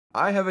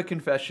I have a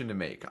confession to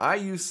make. I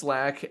use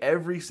Slack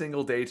every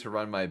single day to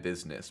run my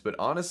business, but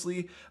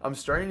honestly, I'm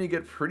starting to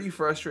get pretty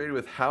frustrated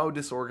with how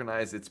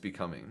disorganized it's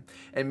becoming.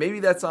 And maybe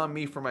that's on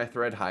me for my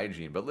thread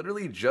hygiene, but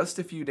literally just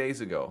a few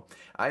days ago,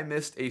 I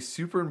missed a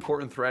super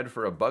important thread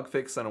for a bug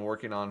fix that I'm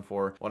working on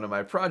for one of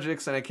my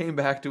projects, and I came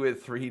back to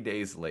it 3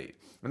 days late.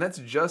 And that's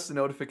just a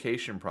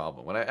notification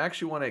problem. When I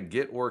actually want to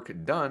get work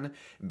done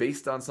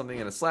based on something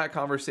in a Slack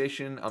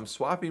conversation, I'm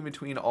swapping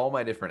between all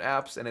my different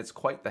apps, and it's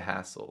quite the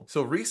hassle.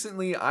 So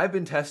recently, I've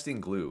been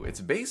testing Glue. It's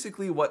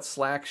basically what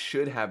Slack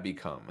should have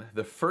become,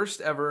 the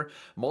first ever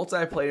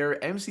multiplayer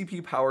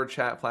MCP powered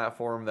chat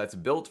platform that's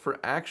built for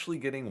actually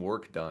getting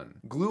work done.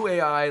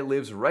 Glue.ai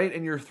lives right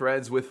in your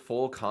threads with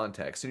full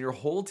context, and your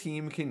whole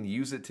team can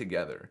use it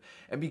together.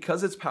 And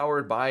because it's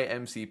powered by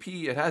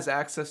MCP, it has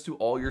access to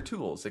all your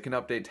tools. It can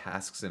update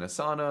tasks in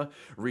Asana,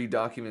 read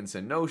documents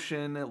in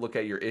Notion, look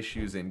at your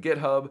issues in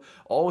GitHub,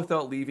 all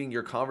without leaving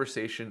your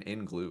conversation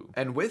in Glue.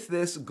 And with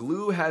this,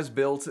 Glue has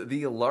built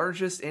the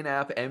largest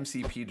in-app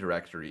MCP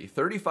directory,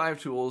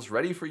 35 tools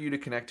ready for you to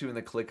connect to in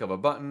the click of a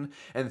button,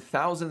 and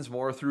thousands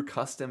more through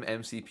custom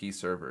MCP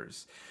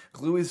servers.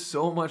 Glue is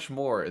so much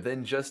more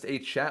than just a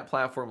chat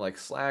platform like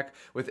Slack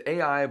with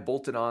AI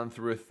bolted on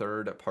through a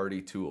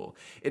third-party tool.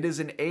 It is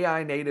an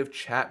AI-native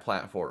chat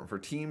platform for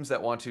teams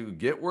that want to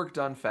get work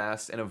done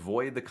fast and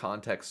avoid the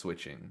context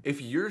switching.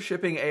 If you're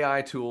shipping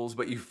AI tools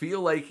but you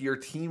feel like your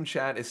team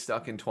chat is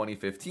stuck in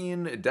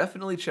 2015,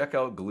 definitely check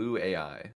out Glue AI.